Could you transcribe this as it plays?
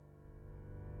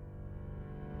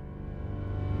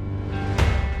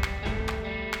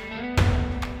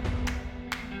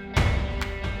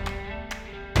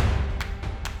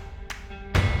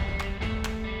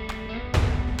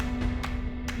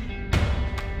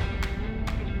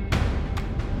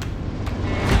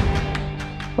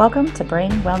Welcome to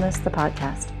Brain Wellness, the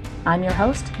podcast. I'm your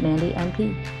host, Mandy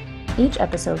NP. Each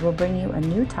episode will bring you a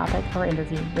new topic or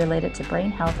interview related to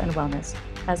brain health and wellness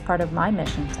as part of my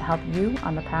mission to help you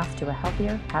on the path to a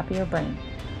healthier, happier brain.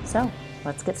 So,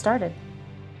 let's get started.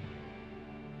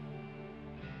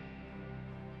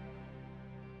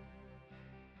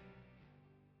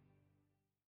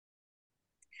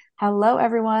 Hello,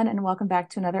 everyone, and welcome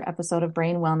back to another episode of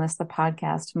Brain Wellness, the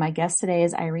podcast. My guest today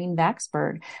is Irene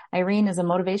Vaksberg. Irene is a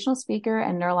motivational speaker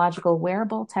and neurological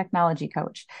wearable technology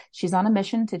coach. She's on a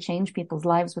mission to change people's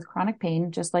lives with chronic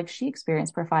pain, just like she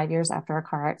experienced for 5 years after a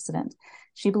car accident.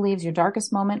 She believes your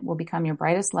darkest moment will become your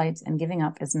brightest light, and giving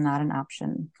up is not an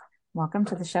option. Welcome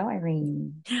to the show,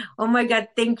 Irene. Oh my God,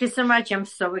 thank you so much. I'm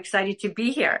so excited to be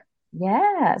here.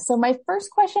 Yeah. So my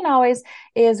first question always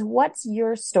is, what's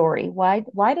your story? Why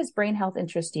does brain health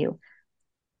interest you?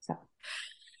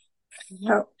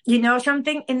 You know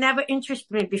something? It never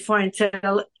interested me before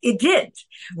until it did,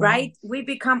 right? We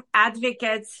become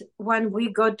advocates when we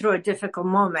go through a difficult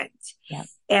moment. Yeah.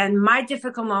 And my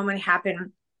difficult moment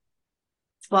happened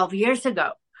 12 years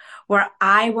ago, where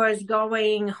I was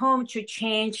going home to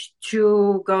change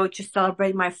to go to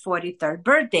celebrate my 43rd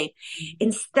birthday.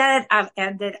 Instead, I've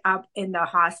ended up in the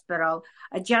hospital.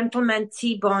 A gentleman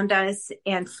T-boned us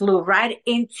and flew right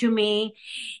into me,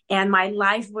 and my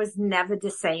life was never the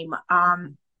same.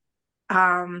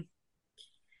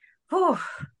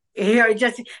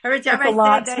 Just every time I say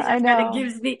that, it kind of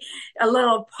gives me a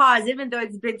little pause, even though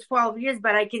it's been 12 years,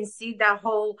 but I can see that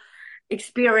whole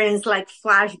experience like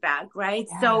flashback, right?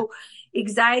 Yeah. So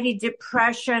anxiety,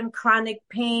 depression, chronic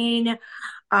pain,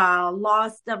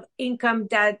 loss of income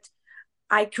that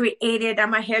I created.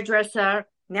 I'm a hairdresser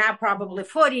now, probably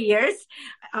 40 years,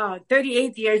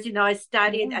 38 years. You know, I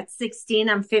started at 16.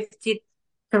 I'm 54.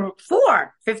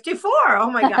 Oh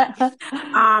my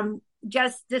God.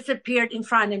 Just disappeared in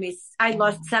front of me. I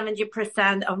lost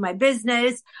 70% of my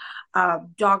business.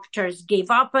 Doctors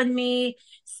gave up on me,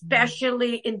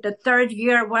 especially in the third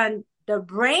year when the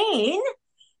brain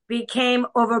became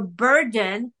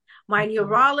overburdened. My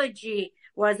neurology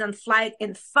was on flight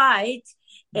and fight,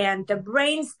 and the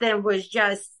brainstem was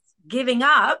just giving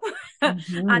up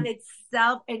on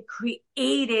itself and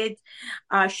created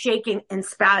shaking and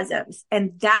spasms.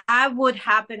 And that would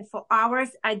happen for hours.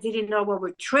 I didn't know what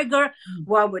would trigger,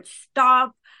 what would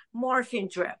stop. Morphine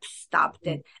drips stopped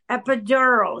it.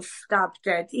 Epidural stopped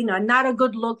it. You know, not a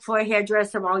good look for a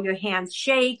hairdresser while your hands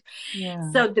shake.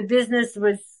 Yeah. So the business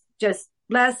was just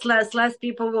less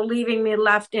people were leaving me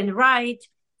left and right.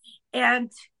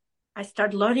 And I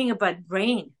started learning about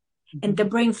brain and the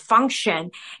brain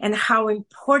function and how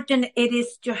important it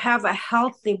is to have a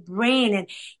healthy brain and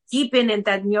keeping in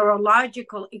that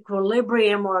neurological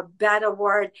equilibrium, or a better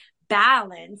word,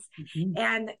 balance.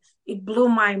 And it blew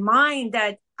my mind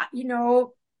that, you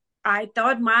know, I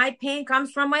thought my pain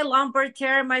comes from my lumbar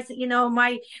tear, my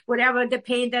whatever the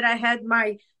pain that I had,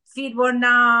 my feet were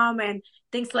numb and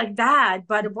things like that.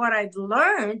 But what I've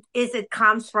learned is it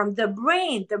comes from the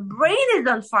brain. The brain is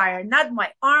on fire, not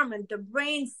my arm, and the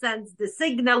brain sends the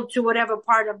signal to whatever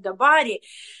part of the body.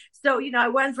 So, you know, I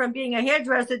went from being a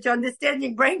hairdresser to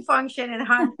understanding brain function and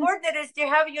how important it is to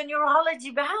have your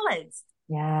neurology balanced.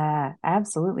 Yeah,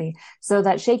 absolutely. So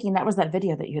that shaking, that was that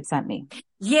video that you had sent me.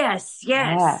 Yes.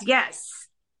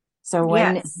 So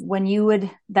when you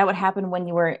that would happen when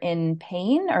you were in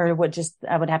pain, or would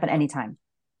happen anytime?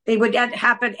 It would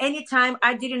happen anytime.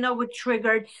 I didn't know what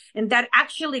triggered, and that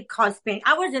actually caused pain.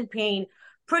 I was in pain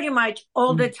pretty much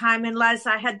all the time, unless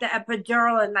I had the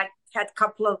epidural, and I had a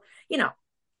couple of,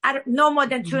 no more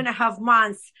than 2.5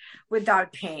 months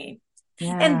without pain.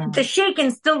 Yeah. And the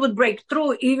shaking still would break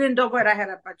through, even though I had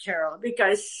epidural,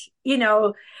 because,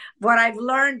 what I've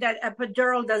learned, that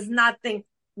epidural does nothing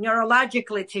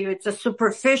neurologically to you. It's a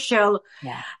superficial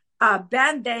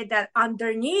Band-Aid that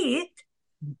underneath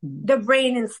the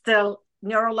brain is still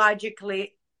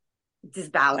neurologically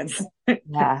disbalanced.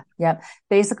 Yeah.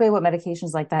 Basically what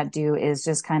medications like that do is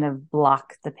just kind of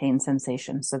block the pain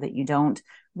sensation so that you don't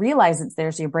realize it's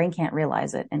there. So your brain can't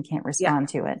realize it and can't respond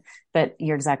to it. But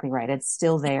you're exactly right. It's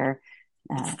still there.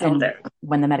 It's still there.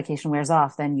 When the medication wears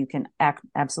off, then you can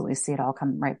absolutely see it all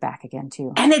come right back again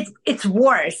too. And it's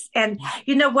worse. And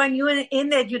when you're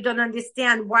in it, you don't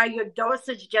understand why your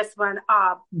dosage just went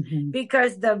up,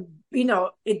 because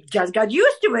it just got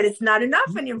used to it. It's not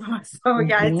enough anymore. So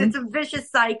it's a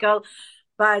vicious cycle.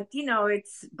 But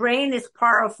its brain is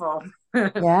powerful.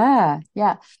 Yeah.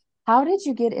 How did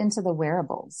you get into the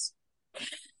wearables?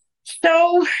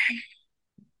 So,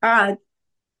 I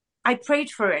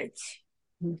prayed for it.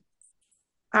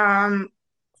 5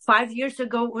 years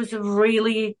ago was a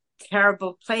really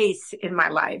terrible place in my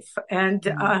life. And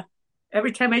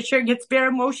every time I share, it gets very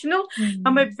emotional.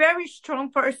 I'm a very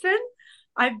strong person.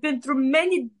 I've been through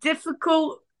many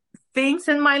difficult things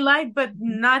in my life, but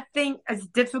nothing as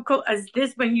difficult as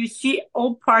this, when you see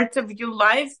all parts of your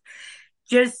life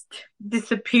just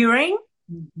disappearing.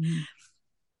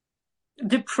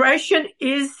 Depression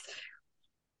is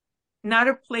not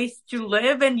a place to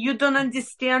live, and you don't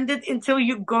understand it until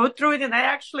you go through it. And I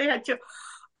actually had to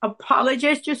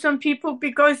apologize to some people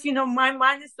because, you know, my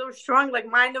mind is so strong, like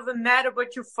mind over matter,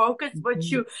 what you focus,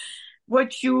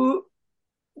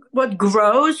 what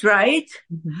grows, right?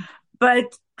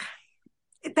 But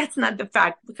that's not the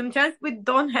fact. Sometimes we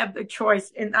don't have the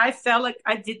choice. And I felt like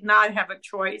I did not have a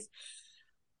choice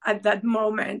at that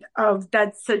moment of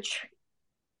that such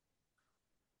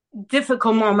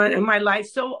difficult moment in my life.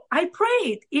 So I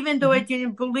prayed, even though I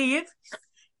didn't believe.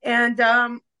 And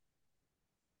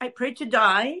I prayed to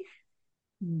die.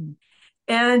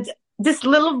 And this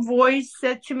little voice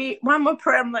said to me, one more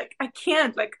prayer. I'm like, I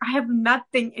can't, like, I have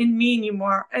nothing in me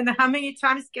anymore. And how many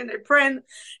times can I pray? And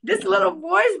this little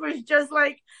voice was just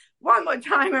like, one more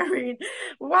time, Irene,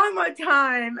 one more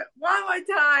time, one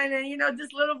more time. And, you know,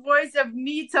 this little voice of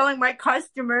me telling my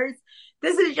customers,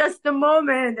 this is just the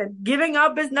moment, and giving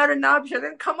up is not an option.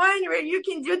 And come on, Irene, you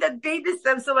can do that baby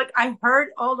step. So like, I heard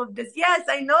all of this. Yes,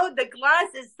 I know the glass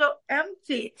is so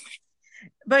empty,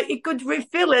 but it could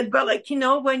refill it. But like, you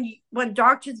know, when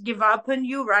doctors give up on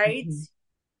you, right?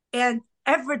 And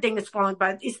everything is falling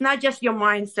apart. It's not just your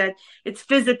mindset. It's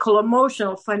physical,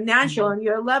 emotional, financial. And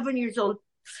you're 11 years old,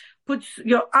 puts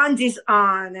your undies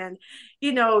on, and,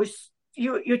 you know,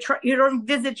 you don't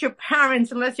visit your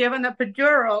parents unless you have an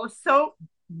epidural. So,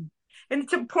 and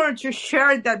it's important to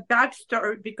share that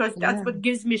backstory because that's what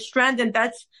gives me strength. And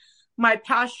that's my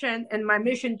passion and my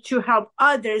mission, to help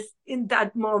others in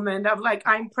that moment of like,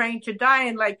 I'm praying to die.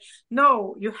 And like,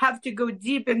 no, you have to go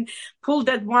deep and pull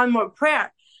that one more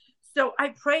prayer. So I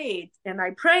prayed and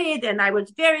I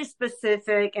was very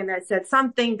specific. And I said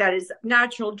something that is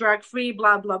natural, drug free,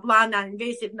 blah, blah, blah,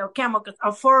 non-invasive, no chemicals,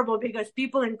 affordable, because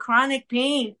people in chronic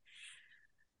pain,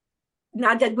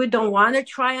 not that we don't want to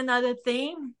try another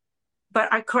thing, but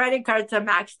our credit cards are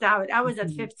maxed out. I was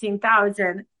at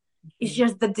 15,000. It's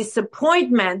just the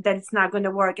disappointment that it's not going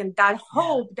to work, and that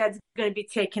hope that's going to be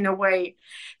taken away.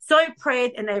 So I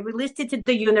prayed and I released it to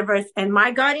the universe, and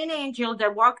my guardian angel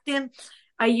that walked in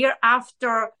a year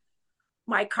after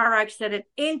my car accident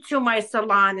into my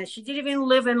salon, and she didn't even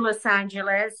live in Los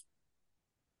Angeles,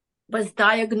 was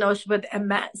diagnosed with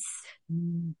MS.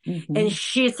 And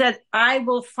she said, I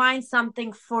will find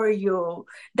something for you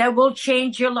that will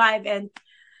change your life. And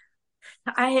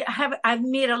I've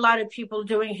met a lot of people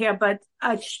doing here, but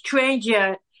a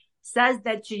stranger says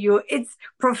that to you, it's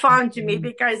profound to me,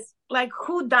 because like,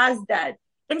 who does that?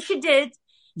 And she did.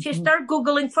 She started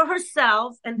Googling for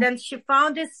herself, and then she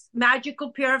found this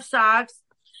magical pair of socks.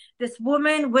 This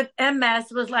woman with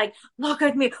MS was like, look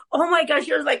at me. Oh my gosh.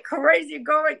 She was like crazy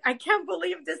going, I can't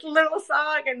believe this little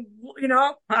sock. And, you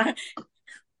know,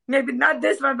 maybe not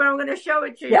this one, but I'm going to show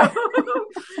it to you.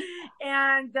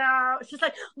 And she's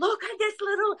like, look at this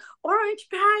little orange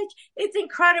patch. It's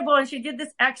incredible. And she did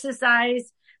this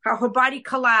exercise. Her body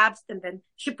collapsed, and then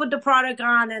she put the product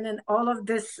on, and then all of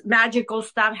this magical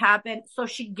stuff happened. So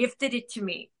she gifted it to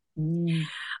me.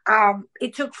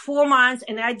 It took 4 months,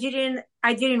 and I didn't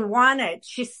want it.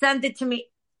 She sent it to me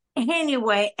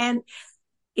anyway. And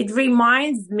it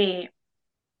reminds me,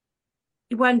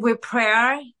 when we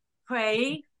pray,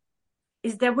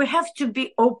 is that we have to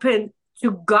be open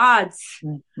to God's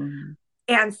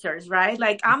answers, right?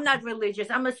 Like, I'm not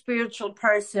religious. I'm a spiritual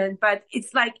person, but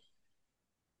it's like,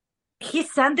 he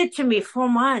sent it to me 4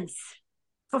 months.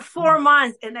 For 4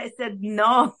 months. And I said,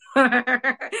 no,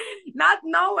 not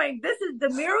knowing this is the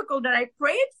miracle that I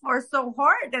prayed for so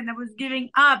hard, and I was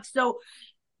giving up. So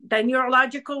the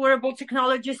neurological wearable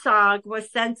technology sock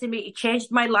was sent to me. It changed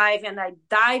my life, and I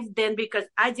dived in because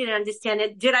I didn't understand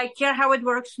it. Did I care how it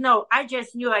works? No, I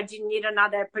just knew I didn't need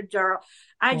another epidural.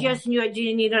 I just knew I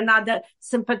didn't need another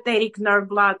sympathetic nerve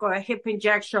block or a hip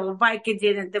injection or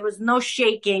Vicodin. And there was no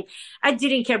shaking. I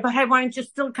didn't care, but I wanted to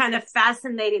still kind of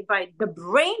fascinated by the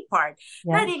brain part.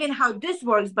 Not even how this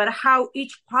works, but how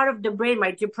each part of the brain,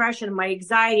 my depression, my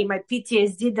anxiety, my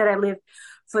PTSD that I lived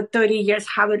for 30 years,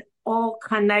 how it all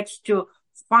connects to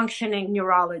functioning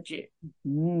neurology.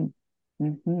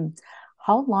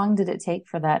 How long did it take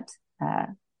for that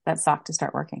sock to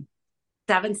start working?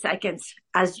 7 seconds,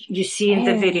 as you see in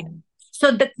the video.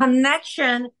 So the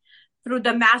connection through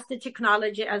the master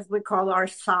technology, as we call our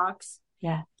socks,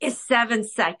 is 7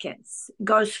 seconds.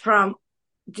 Goes from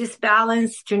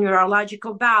disbalance to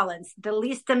neurological balance. The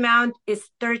least amount is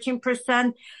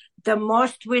 13%. The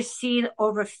most we've seen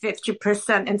over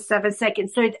 50% in 7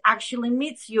 seconds. So it actually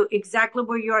meets you exactly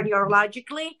where you are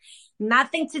neurologically.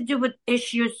 Nothing to do with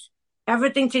issues,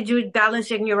 everything to do with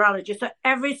balancing neurology. So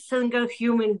every single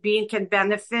human being can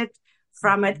benefit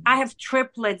from it. I have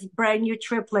triplets, brand new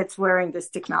triplets wearing this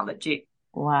technology.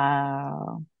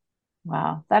 Wow.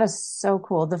 Wow. That is so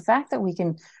cool. The fact that we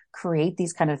can create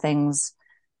these kind of things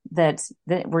that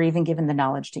we're even given the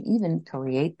knowledge to even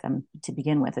create them to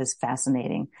begin with is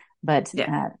fascinating. But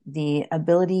the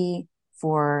ability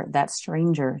for that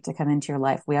stranger to come into your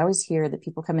life, we always hear that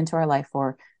people come into our life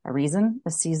for a reason,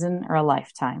 a season, or a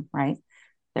lifetime, right?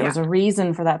 There was a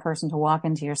reason for that person to walk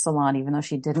into your salon, even though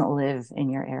she didn't live in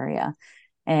your area.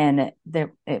 And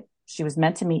she was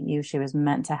meant to meet you. She was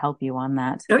meant to help you on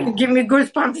that. Oh, you give me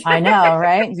goosebumps. I know,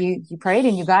 right? You prayed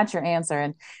and you got your answer.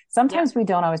 And sometimes we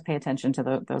don't always pay attention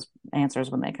to those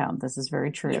answers when they come. This is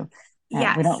very true.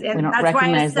 Yes. We don't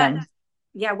recognize them.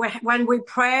 Yeah. When we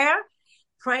pray,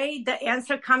 the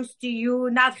answer comes to you,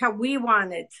 not how we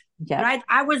want it. Yeah. Right.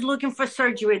 I was looking for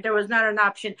surgery. There was not an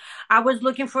option. I was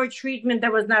looking for a treatment.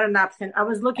 There was not an option. I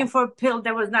was looking for a pill.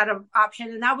 There was not an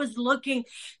option. And I was looking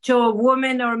to a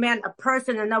woman or a man, a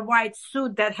person in a white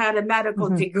suit that had a medical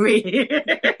degree.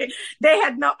 They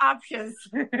had no options.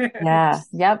 Yeah.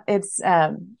 Yep.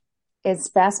 It's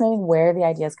fascinating where the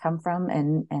ideas come from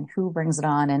and who brings it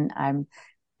on. And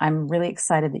I'm really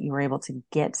excited that you were able to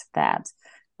get that.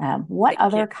 What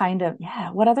other kind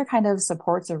of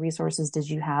supports or resources did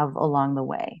you have along the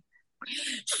way?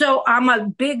 So I'm a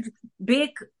big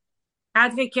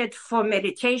advocate for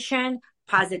meditation,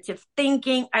 positive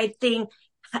thinking. I think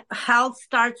health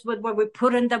starts with what we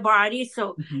put in the body.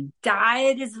 So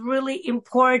diet is really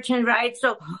important, right?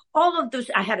 So all of those,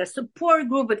 I had a support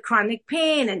group with chronic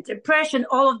pain and depression,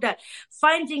 all of that.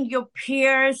 Finding your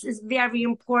peers is very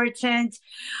important.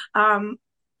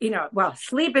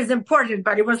 Sleep is important,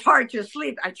 but it was hard to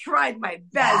sleep. I tried my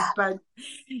best, but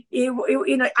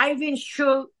Ivan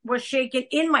shoe was shaking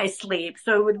in my sleep,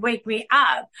 so it would wake me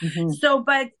up. So,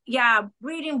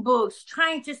 reading books,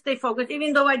 trying to stay focused,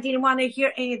 even though I didn't want to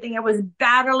hear anything. I was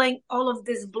battling all of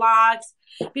these blocks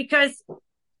because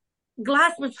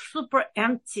glass was super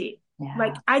empty. Yeah.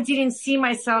 Like I didn't see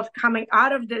myself coming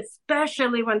out of this,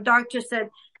 especially when doctor said,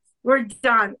 we're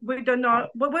done. We don't know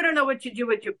what to do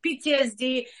with your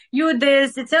PTSD.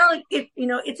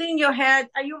 It's in your head.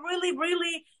 Are you really,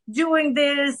 really doing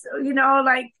this?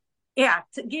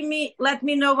 Let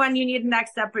me know when you need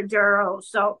next epidural.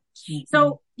 So,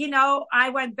 I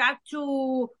went back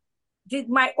did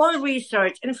my own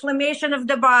research, inflammation of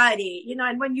the body,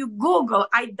 and when you Google,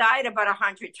 I died about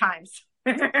 100 times.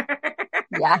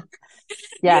 Yeah.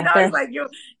 It's like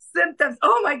symptoms.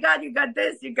 Oh my God, you got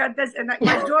this. And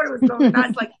my daughter was going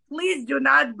nuts. Like, please do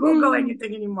not Google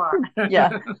anything anymore.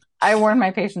 Yeah. I warn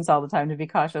my patients all the time to be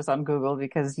cautious on Google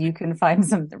because you can find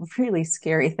some really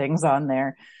scary things on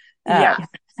there.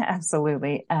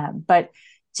 Absolutely. But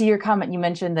to your comment, you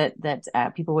mentioned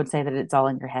that people would say that it's all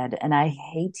in your head. And I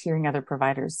hate hearing other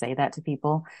providers say that to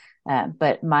people.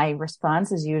 But my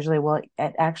response is usually, well,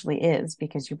 it actually is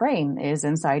because your brain is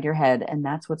inside your head and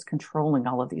that's what's controlling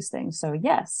all of these things. So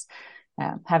yes,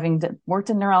 having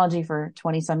worked in neurology for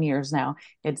 20 some years now,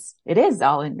 it is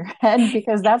all in your head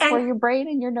because that's where your brain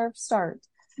and your nerves start.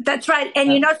 That's right.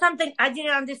 And something, I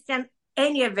didn't understand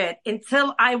any of it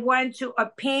until I went to a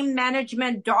pain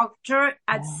management doctor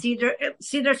at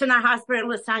Cedars-Sinai Hospital in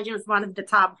Los Angeles, one of the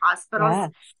top hospitals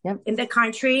in the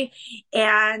country.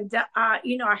 And, I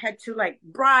had to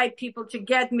bribe people to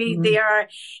get me there.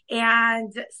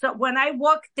 And so when I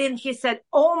walked in, he said,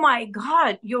 oh my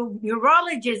God, your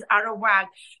neurologist out of whack.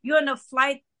 You're in a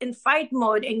fight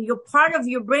mode and your part of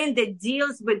your brain that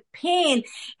deals with pain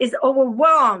is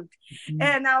overwhelmed.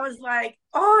 And I was like,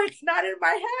 oh, it's not in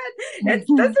my head.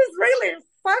 This is really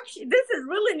this is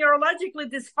really neurologically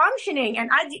dysfunctioning. And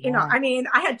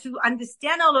I had to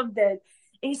understand all of this.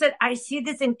 And he said, I see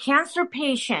this in cancer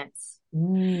patients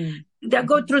that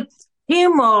go through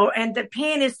chemo and the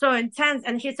pain is so intense.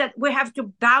 And he said, we have to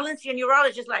balance your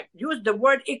neurologist, use the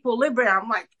word equilibrium. I'm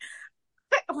like,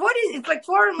 what is it? It's like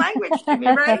foreign language to me,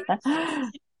 right?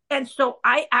 And so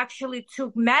I actually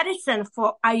took medicine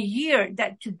for a year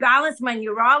to balance my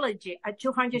neurology at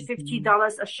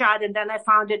 $250 a shot. And then I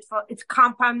found it's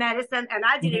compound medicine. And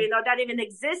I didn't even know that even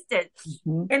existed.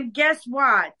 And guess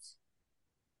what?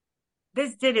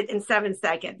 This did it in 7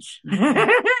 seconds.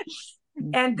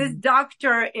 And this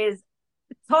doctor is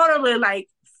totally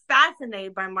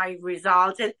fascinated by my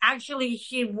results. And actually,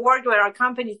 she worked with our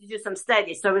company to do some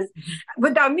studies. So it was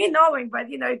without me knowing, but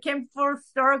it came full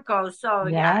circle. So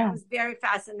I was very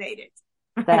fascinated.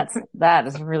 That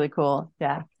is really cool.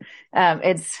 Yeah.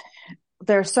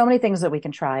 There are so many things that we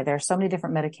can try. There are so many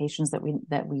different medications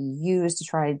that we use to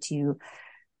try to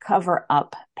cover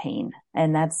up pain.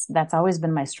 And that's always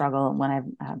been my struggle when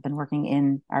I've been working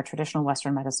in our traditional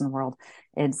Western medicine world.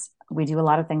 We do a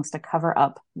lot of things to cover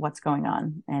up what's going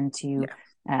on and to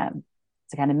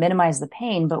kind of minimize the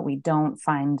pain, but we don't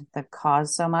find the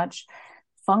cause so much.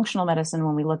 Functional medicine,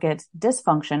 when we look at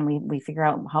dysfunction, we figure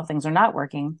out how things are not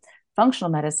working.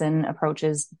 Functional medicine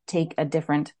approaches take a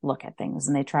different look at things,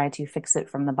 and they try to fix it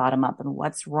from the bottom up and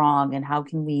what's wrong and how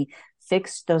can we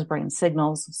fix those brain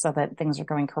signals so that things are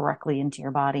going correctly into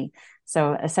your body.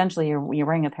 So essentially you're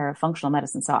wearing a pair of functional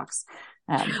medicine socks.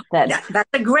 That's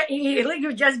a great,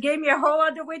 you just gave me a whole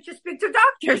other way to speak to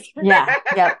doctors.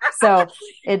 Yeah. So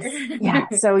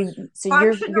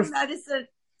functional medicine.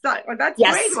 That's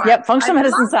yes. Great. Yep. Functional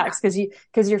medicine sucks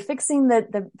because you're fixing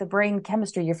the brain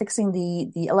chemistry. You're fixing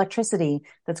the electricity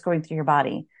that's going through your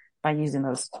body by using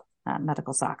those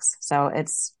medical socks. So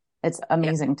it's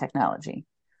amazing technology.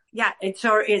 Yeah, it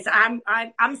sure is.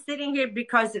 I'm sitting here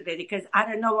because of it, because I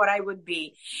don't know what I would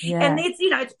be. Yeah. And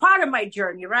it's part of my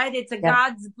journey, right? It's a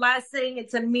God's blessing.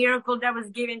 It's a miracle that was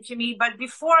given to me. But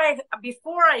before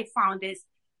I found this,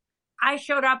 I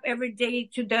showed up every day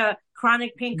to the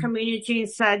chronic pain community and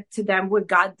said to them, we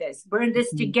got this. We're in this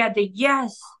together.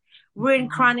 Yes, we're in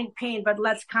chronic pain, but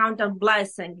let's count on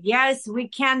blessing. Yes, we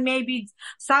can't maybe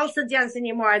salsa dance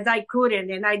anymore as I couldn't,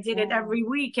 and I did it every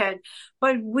weekend,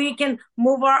 but we can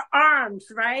move our arms,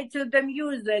 right, to the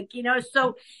music,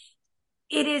 so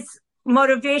it is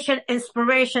motivation,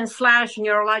 inspiration /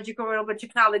 neurological wearable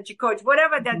technology coach,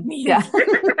 whatever that means. Yeah.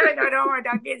 I don't know what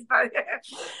that means, but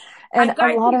and I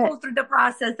guide people through the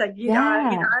process. I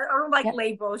don't like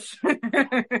labels.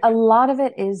 A lot of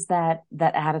it is that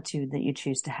attitude that you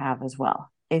choose to have as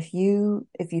well. If you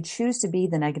choose to be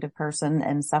the negative person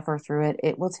and suffer through it,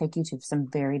 it will take you to some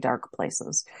very dark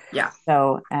places. Yeah.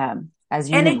 So,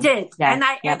 it did. Yeah, and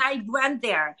I went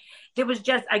there. It was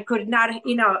just, I could not,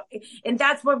 and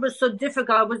that's what was so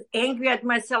difficult. I was angry at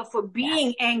myself for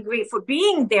being angry, for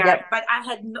being there, but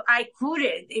I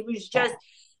couldn't. It was just,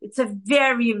 it's a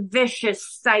very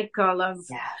vicious cycle of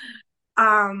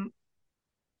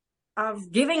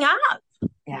giving up.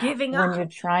 Yeah. Giving up. When you're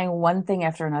trying one thing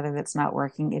after another that's not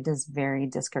working, it is very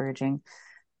discouraging.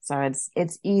 So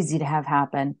it's easy to have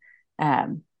happen.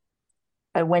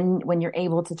 But when you're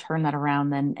able to turn that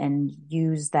around and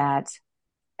use that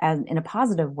in a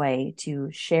positive way to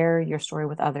share your story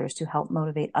with others, to help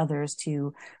motivate others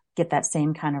to get that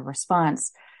same kind of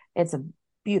response, it's a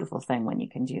beautiful thing when you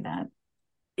can do that.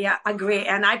 Yeah, agree.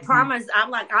 And I promise, I'm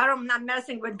not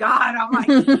messing with God. I'm like,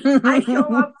 I show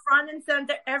up front and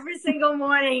center every single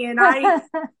morning and I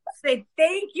say,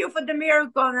 thank you for the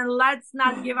miracle and let's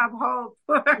not give up hope.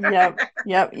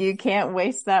 Yep. You can't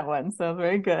waste that one. So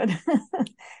very good.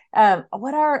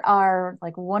 What are our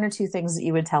one or two things that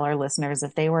you would tell our listeners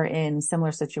if they were in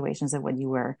similar situations that when you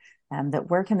were, that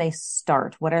where can they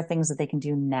start? What are things that they can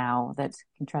do now that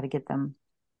can try to get them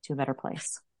to a better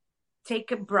place?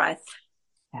 Take a breath.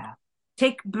 Yeah.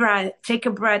 Take a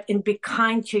breath and be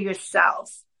kind to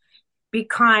yourself. Be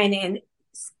kind. And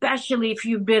especially if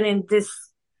you've been in this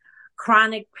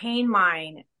chronic pain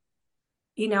mind,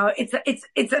 it's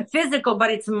a physical,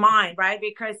 but it's mind, right?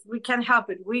 Because we can't help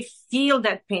it. We feel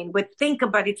that pain. We think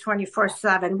about it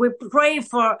 24/7. We pray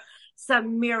for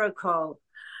some miracle.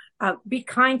 Be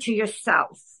kind to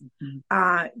yourself,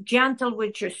 gentle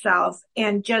with yourself,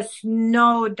 and just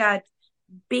know that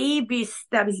baby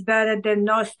steps better than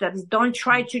no steps. Don't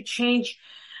try to change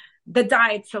the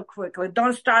diet so quickly.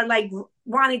 Don't start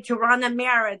wanting to run a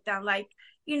marathon.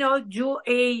 Do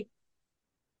a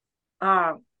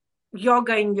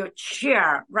yoga in your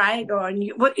chair, right? Or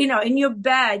in your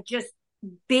bed. Just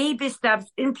baby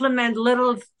steps. Implement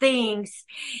little things,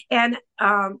 and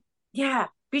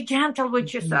be gentle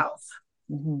with yourself.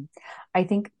 Mm-hmm. I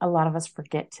think a lot of us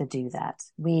forget to do that.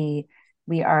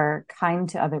 We are kind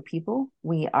to other people.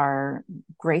 We are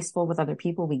graceful with other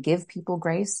people. We give people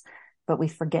grace, but we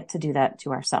forget to do that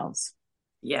to ourselves.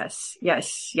 Yes.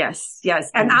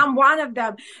 And I'm one of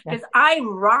them because I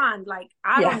run,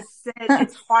 I don't sit.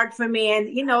 It's hard for me.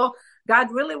 And,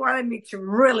 God really wanted me to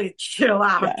really chill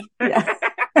out.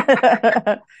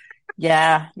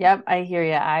 Yeah. Yep. I hear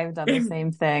you. I've done the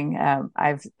same thing.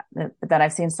 I've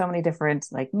seen so many different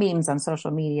memes on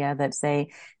social media that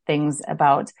say things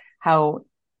about how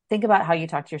think about how you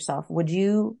talk to yourself. Would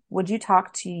you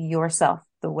talk to yourself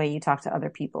the way you talk to other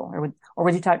people, or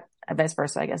would you talk vice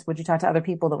versa, I guess? Would you talk to other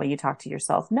people the way you talk to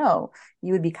yourself? No,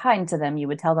 you would be kind to them. You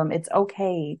would tell them it's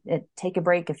okay. Take a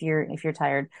break if you're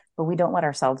tired, but we don't let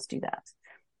ourselves do that.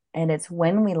 And it's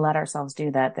when we let ourselves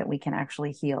do that that we can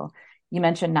actually heal. You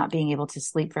mentioned not being able to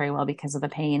sleep very well because of the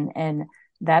pain. And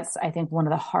that's, I think, one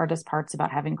of the hardest parts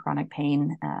about having chronic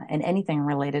pain and anything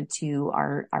related to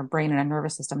our brain and our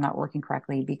nervous system not working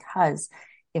correctly, because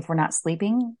if we're not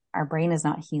sleeping, our brain is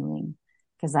not healing,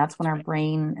 because that's when our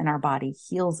brain and our body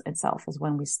heals itself, is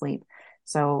when we sleep.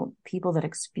 So people that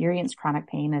experience chronic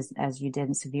pain, as you did,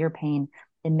 in severe pain,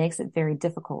 it makes it very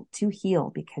difficult to heal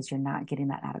because you're not getting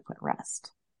that adequate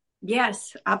rest.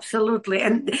 Yes, absolutely.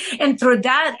 And through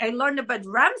that, I learned about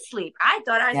REM sleep. I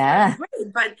thought I slept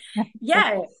great, but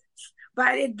yeah,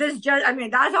 but that's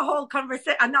a whole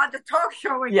conversation, another talk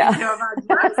show we can do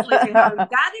about REM sleep and how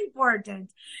that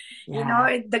important.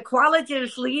 The quality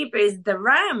of sleep is the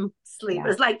REM sleep.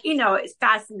 It's like, it's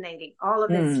fascinating. All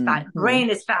of this brain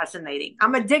is fascinating.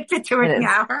 I'm addicted to it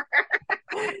now.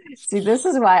 See, this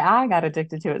is why I got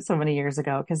addicted to it so many years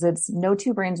ago, because it's no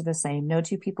two brains are the same. No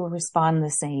two people respond the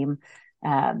same.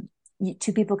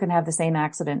 Two people can have the same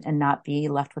accident and not be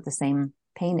left with the same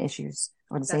pain issues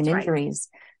or the same injuries.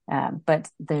 But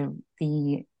the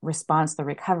response, the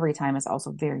recovery time is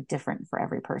also very different for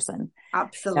every person.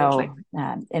 Absolutely.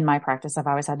 So, in my practice, I've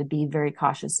always had to be very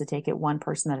cautious to take it one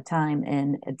person at a time.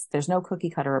 And there's no cookie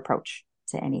cutter approach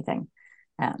to anything.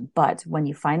 But when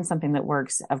you find something that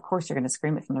works, of course, you're going to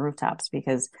scream it from the rooftops,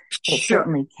 because it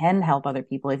certainly can help other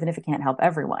people. Even if it can't help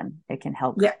everyone, it can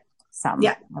help some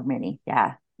or many.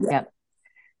 Yep.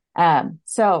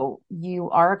 So you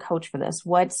are a coach for this.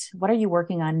 What are you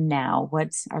working on now?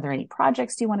 Are there any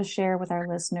projects you want to share with our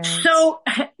listeners? So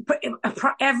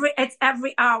it's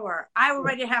every hour. I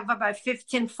already have about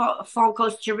 15 phone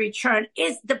calls to return.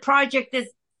 The project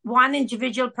is one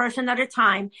individual person at a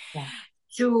time.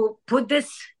 To put this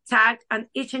tag on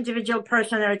each individual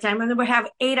person at a time. And then we have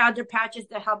 8 other patches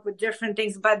that help with different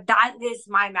things, but that is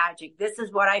my magic. This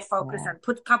is what I focus on.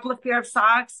 Put a couple of pair of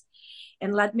socks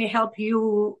and let me help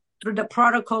you through the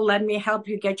protocol. Let me help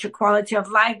you get your quality of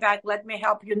life back. Let me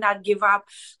help you not give up.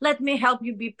 Let me help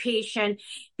you be patient,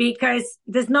 because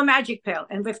there's no magic pill,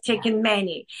 and we've taken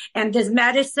many. And this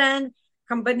medicine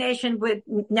combination with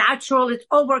natural, it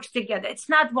all works together. It's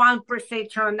not one per se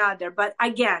to another, but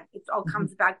again, it all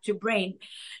comes back to brain.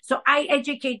 So I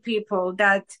educate people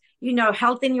that,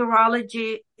 healthy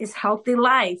neurology is healthy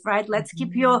life, right? Let's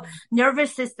keep your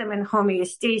nervous system in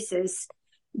homeostasis.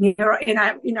 And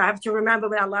I have to remember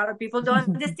that a lot of people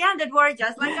don't understand that word,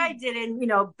 just like I didn't,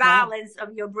 balance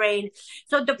of your brain.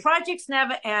 So the projects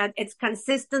never end. It's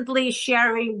consistently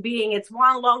sharing, it's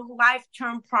one long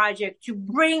lifetime project to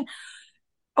bring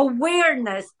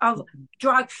awareness of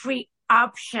drug-free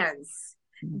options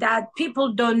that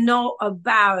people don't know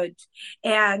about.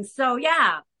 And so,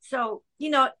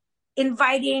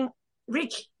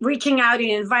 reaching out and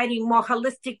inviting more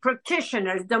holistic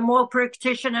practitioners. The more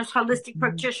practitioners, holistic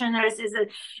practitioners is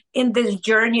in this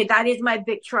journey. That is my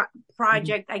big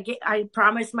project. I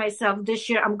promised myself this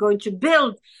year I'm going to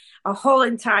build a whole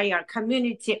entire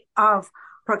community of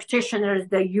practitioners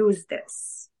that use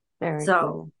this. Very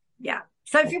cool.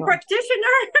 So if you're a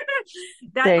practitioner,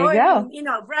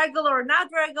 regular or not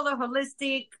regular,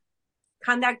 holistic,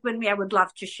 connect with me. I would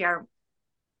love to share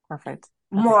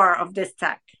more of this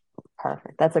tech.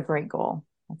 Perfect. That's a great goal.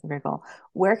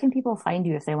 Where can people find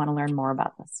you if they want to learn more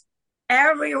about this?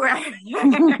 Everywhere.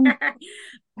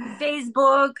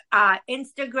 Facebook,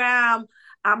 Instagram.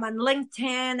 I'm on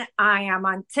LinkedIn. I am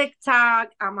on TikTok.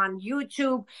 I'm on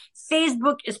YouTube.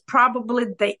 Facebook is probably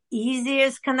the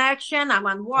easiest connection. I'm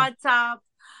on WhatsApp.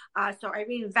 So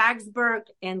Irene Vaksberg,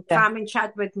 and come and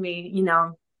chat with me,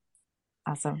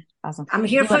 Awesome. I'm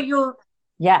here for you.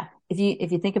 Yeah.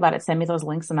 If you think about it, send me those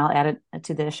links and I'll add it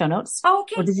to the show notes.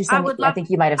 Okay. Or did you send I think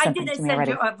you might have sent them to me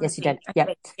already. Yes, you did.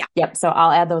 Yep. So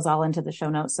I'll add those all into the show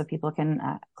notes so people can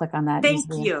click on that. Thank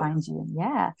you. And find you.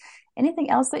 Yeah. Anything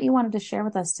else that you wanted to share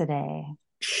with us today?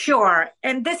 Sure.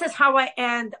 And this is how I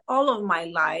end all of my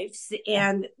lives.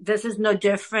 And this is no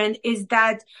different, is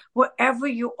that wherever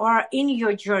you are in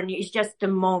your journey is just a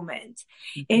moment.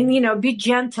 And, be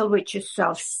gentle with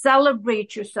yourself,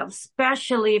 celebrate yourself,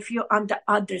 especially if you're on the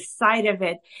other side of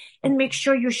it, and make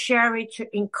sure you share it to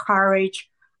encourage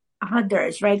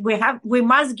others, right? We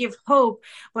must give hope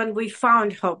when we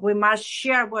found hope. We must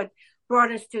share what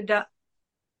brought us to the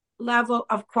level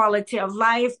of quality of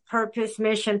life, purpose,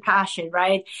 mission, passion,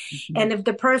 right? And if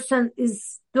the person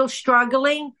is still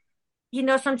struggling,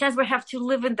 sometimes we have to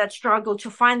live in that struggle to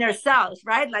find ourselves,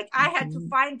 right? Like I had to Mm-hmm.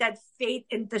 find that faith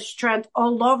and the strength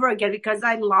all over again because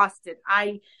I lost it.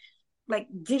 I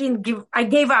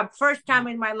gave up. First time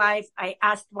in my life, I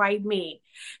asked, why me?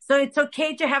 So it's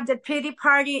okay to have the pity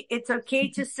party. It's okay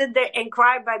to sit there and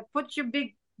cry, but put your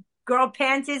big girl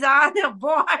panties on,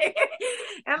 boy,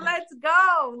 and let's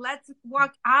go. Let's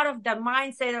walk out of the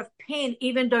mindset of pain,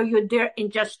 even though you're there,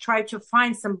 and just try to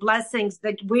find some blessings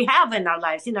that we have in our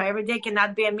lives. Every day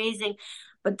cannot be amazing,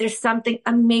 but there's something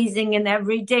amazing in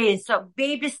every day. So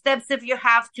baby steps if you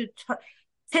have to,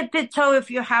 tip it toe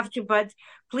if you have to, but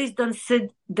please don't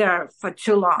sit there for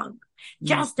too long.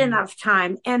 Just enough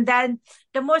time. And then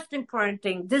the most important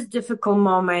thing, this difficult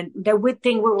moment that we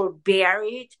think we were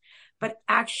buried, but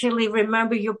actually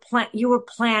remember you were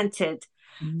planted.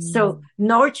 So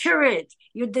nurture it.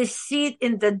 You're the seed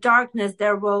in the darkness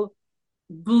that will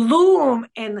bloom,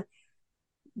 and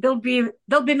there'll be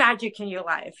magic in your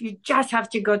life. You just have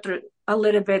to go through a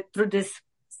little bit through this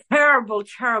terrible,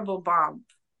 terrible bump.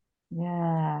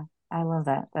 Yeah, I love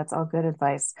that. That's all good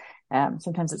advice.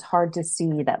 Sometimes it's hard to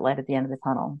see that light at the end of the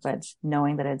tunnel, but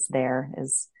knowing that it's there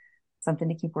is something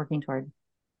to keep working toward.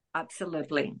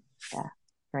 Absolutely. Yeah,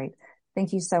 great.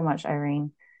 Thank you so much,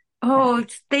 Irene. Oh,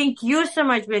 thank you so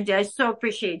much, Wendy. I so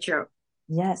appreciate you.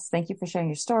 Yes, thank you for sharing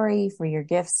your story, for your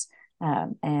gifts,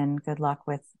 and good luck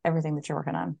with everything that you're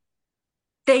working on.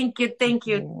 Thank you. Thank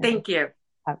you. Thank you.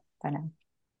 Bye now.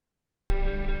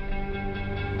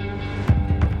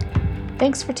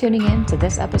 Thanks for tuning in to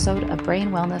this episode of Brain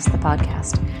Wellness, the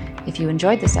podcast. If you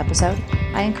enjoyed this episode,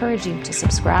 I encourage you to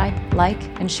subscribe, like,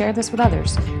 and share this with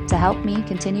others to help me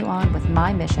continue on with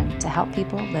my mission to help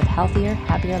people live healthier,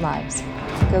 happier lives.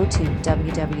 Go to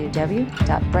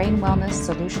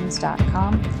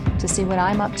www.brainwellnesssolutions.com to see what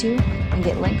I'm up to and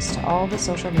get links to all the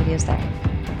social medias there.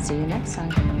 See you next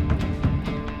time.